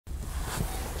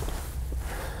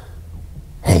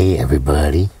Hey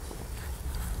everybody,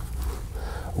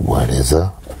 what is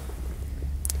up?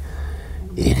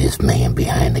 It is man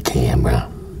behind the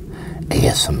camera,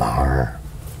 ASMR.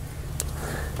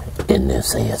 In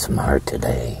this ASMR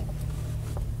today,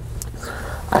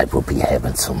 I will be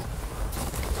having some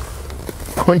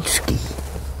Paczki.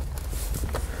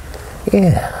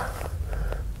 Yeah,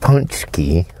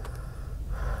 Paczki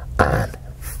on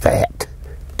Fat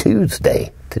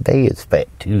Tuesday. Today is Fat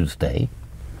Tuesday.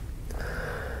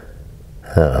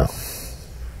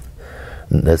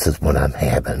 This is what I'm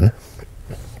having.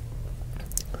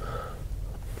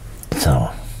 So,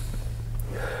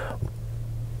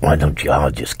 why don't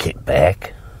y'all just kick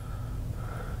back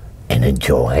and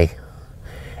enjoy,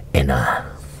 and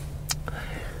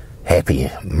happy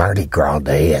Mardi Gras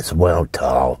Day as well to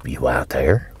all of you out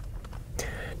there.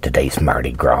 Today's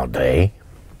Mardi Gras Day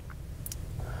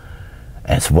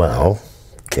as well,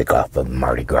 kickoff of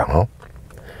Mardi Gras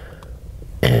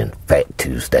and Fat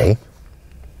Tuesday.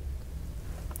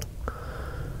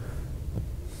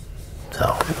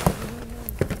 So,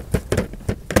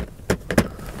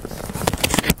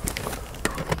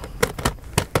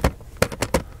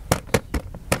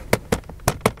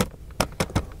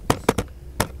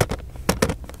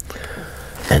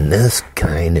 and this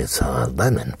kind is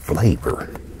lemon flavor.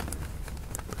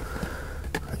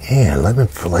 Yeah, lemon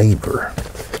flavor.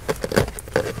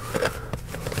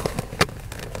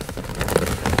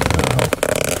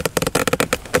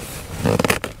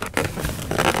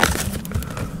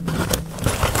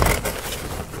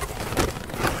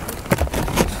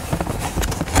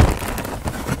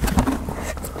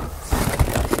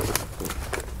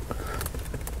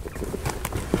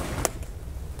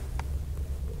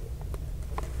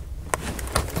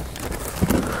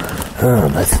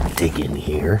 Let's dig in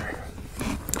here.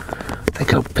 I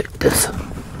think I'll pick this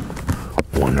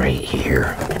one right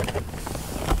here.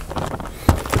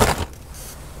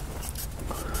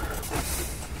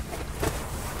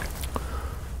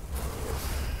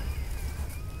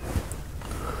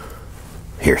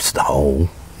 Here's the hole.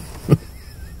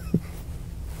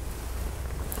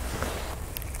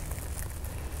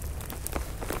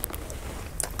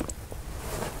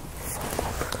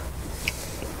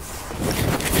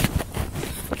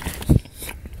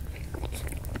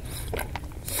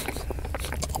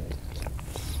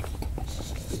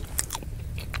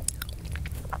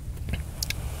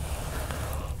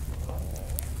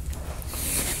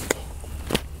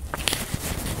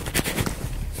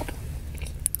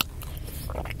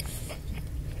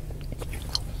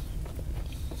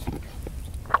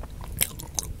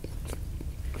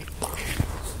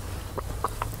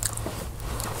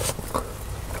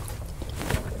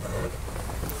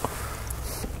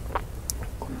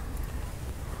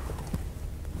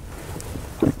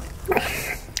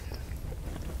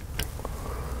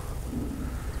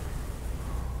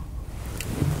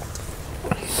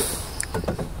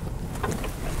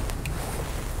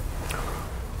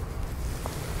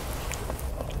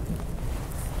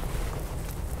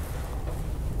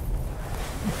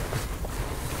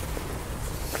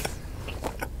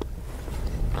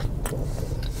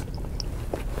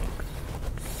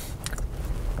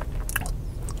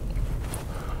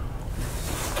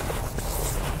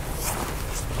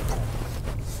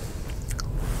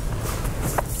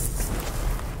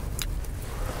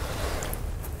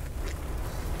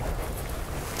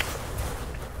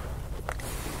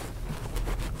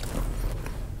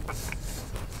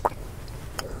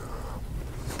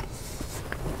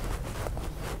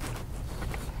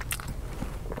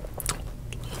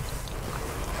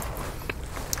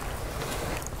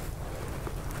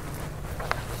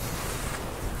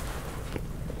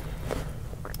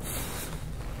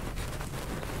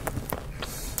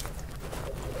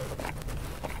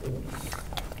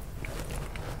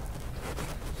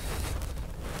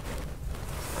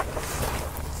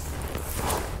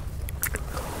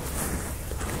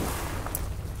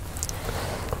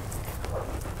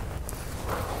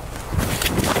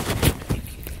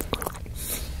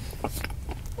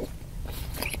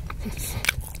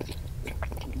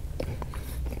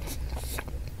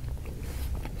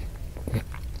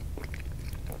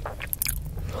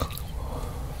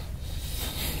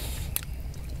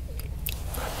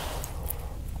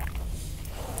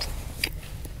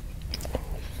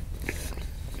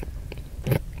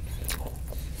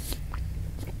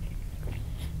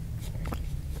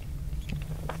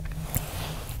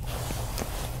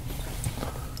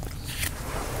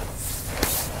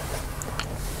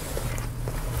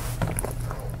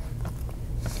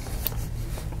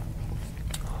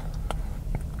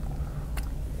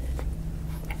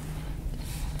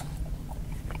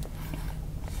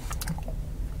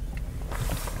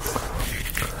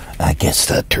 I guess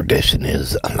the tradition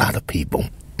is a lot of people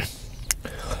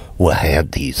will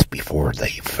have these before they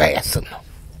fasten.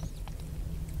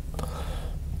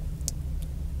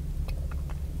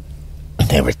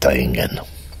 And everything, and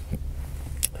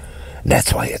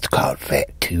that's why it's called Fat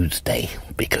Tuesday,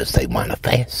 because they want to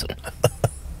fasten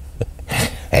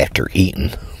after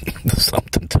eating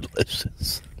something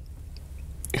delicious.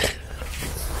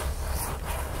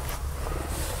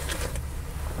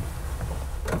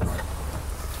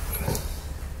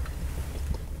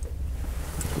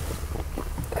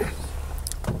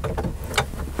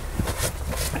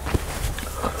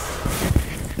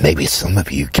 Maybe some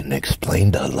of you can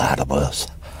explain to a lot of us,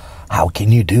 how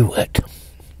can you do it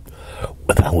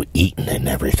without eating and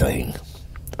everything?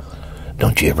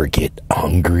 Don't you ever get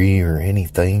hungry or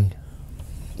anything?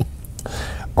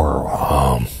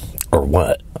 or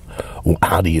what?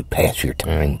 How do you pass your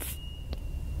time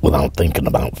without thinking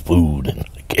about food and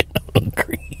getting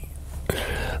hungry?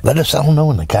 Let us all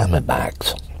know in the comment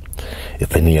box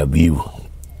if any of you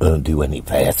do any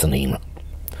fastening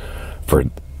for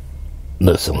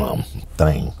this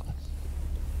thing.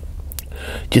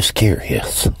 Just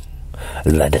curious.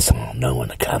 Let us all know in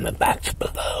the comment box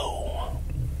below.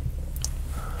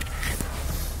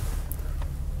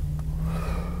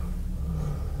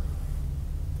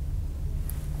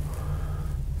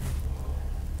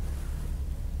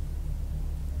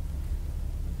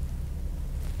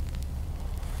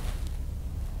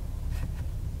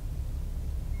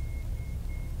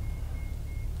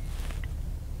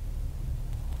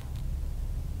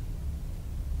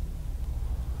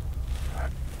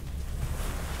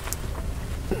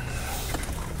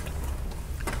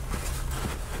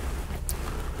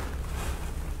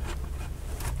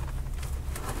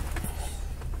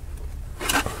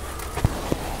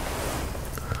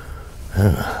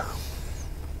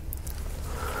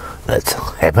 Let's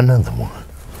have another one.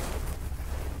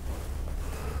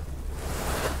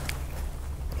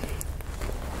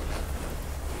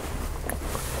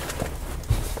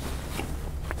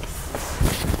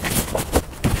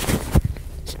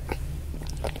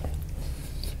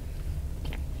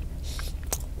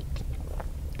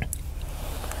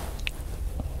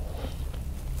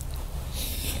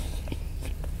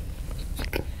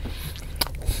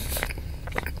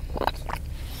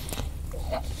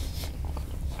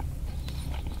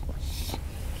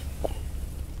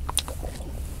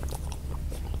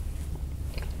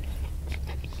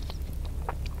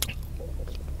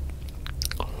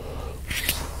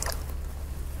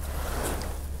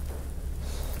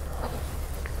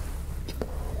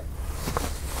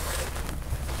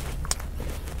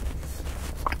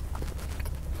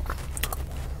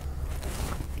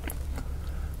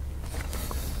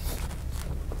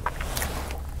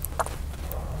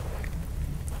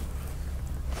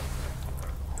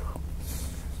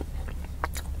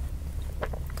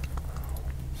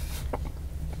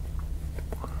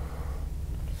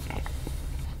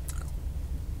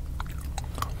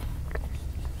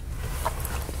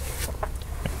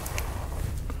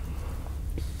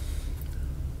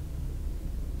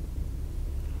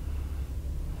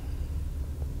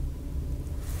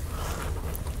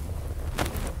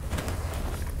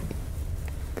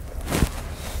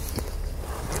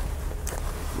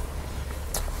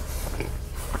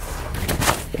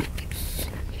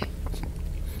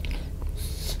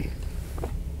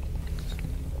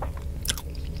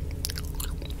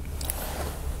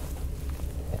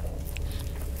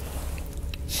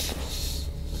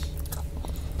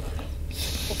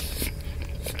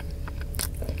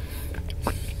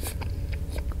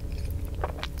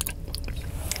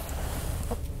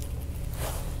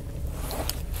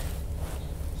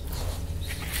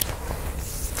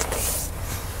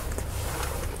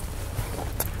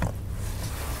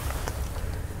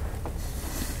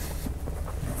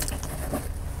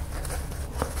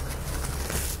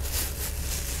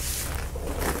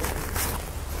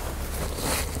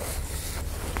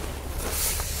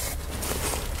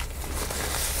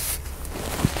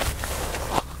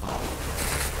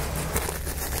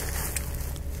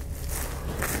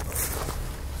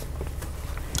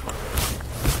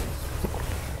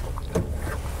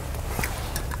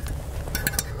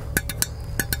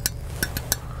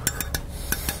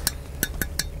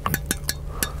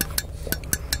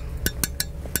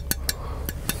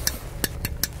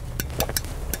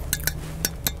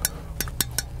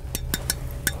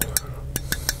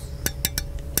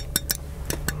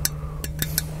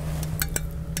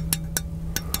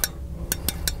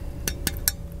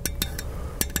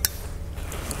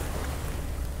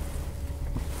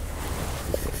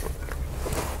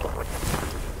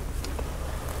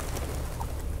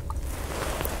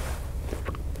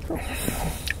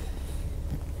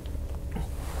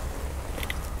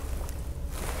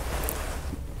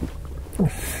 Wow,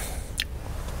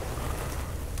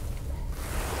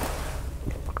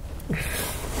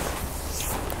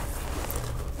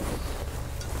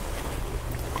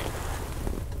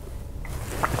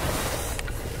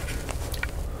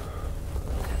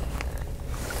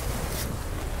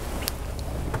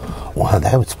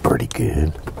 that was pretty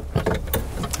good.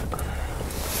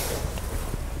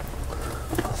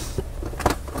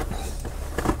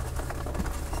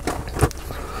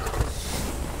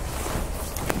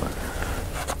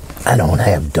 I don't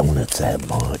have donuts that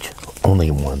much.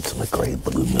 Only once in a great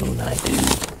blue moon I do.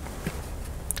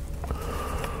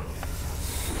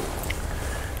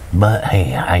 But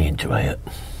hey, I enjoy it.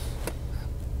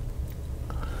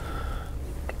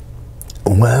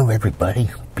 Well, everybody,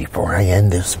 before I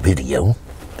end this video,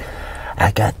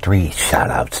 I got 3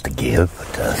 shout-outs to give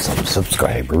to some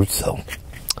subscribers, so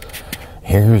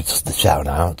here's the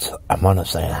shout-outs. I want to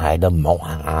say hi to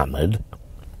Mohammed,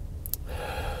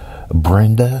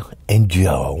 Brenda, and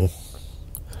Joe,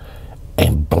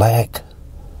 and Black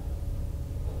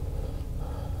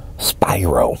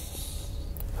Spyro.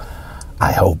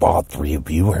 I hope all 3 of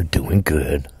you are doing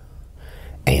good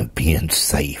and being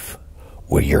safe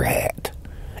where you're at.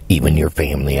 Even your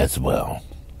family as well.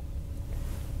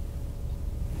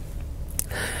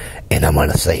 And I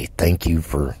want to say thank you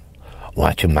for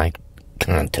watching my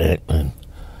content and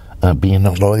being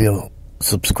a loyal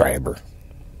subscriber.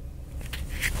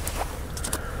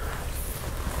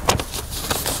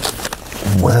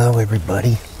 Well,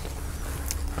 everybody,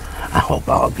 I hope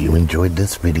all of you enjoyed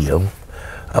this video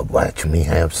of watching me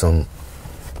have some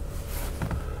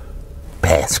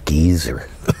Paczkis, or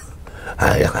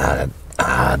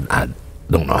I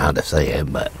don't know how to say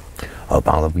it, but hope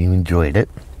all of you enjoyed it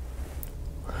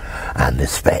on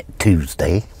this Fat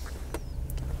Tuesday.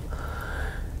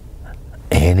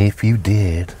 And if you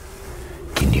did,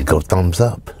 can you go thumbs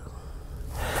up?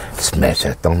 Smash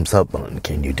that thumbs up button.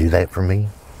 Can you do that for me?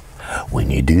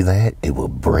 When you do that, it will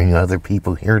bring other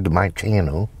people here to my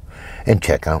channel and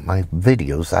check out my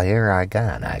videos.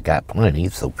 I got plenty,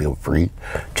 so feel free,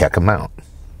 check them out.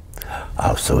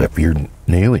 Also, if you're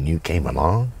new and you came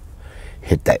along,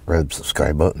 hit that red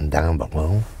subscribe button down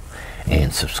below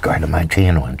and subscribe to my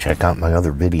channel and check out my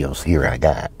other videos here. I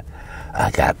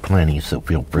got plenty, so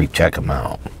feel free to check them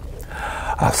out.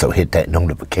 Also, hit that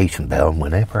notification bell.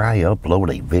 Whenever I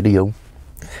upload a video,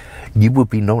 you will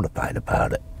be notified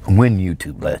about it when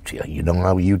YouTube lets you. You know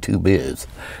how YouTube is.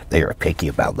 They are picky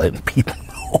about letting people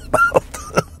know about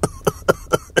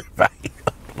if I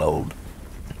upload.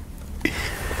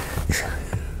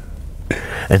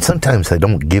 And sometimes they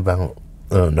don't give out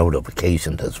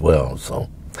notifications as well, so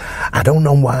I don't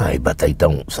know why, but they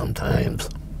don't sometimes.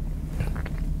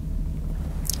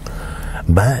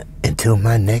 But until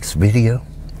my next video,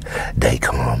 they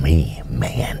call me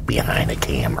Man Behind the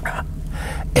Camera,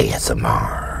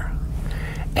 ASMR.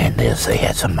 And this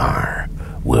ASMR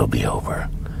will be over.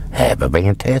 Have a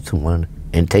fantastic one,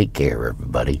 and take care,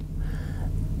 everybody.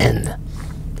 And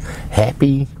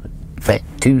happy Fat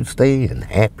Tuesday, and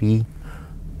happy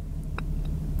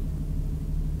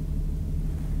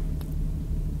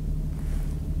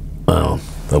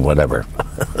whatever.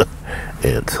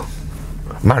 It's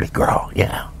Mardi Gras,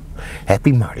 yeah.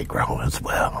 Happy Mardi Gras as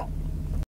well.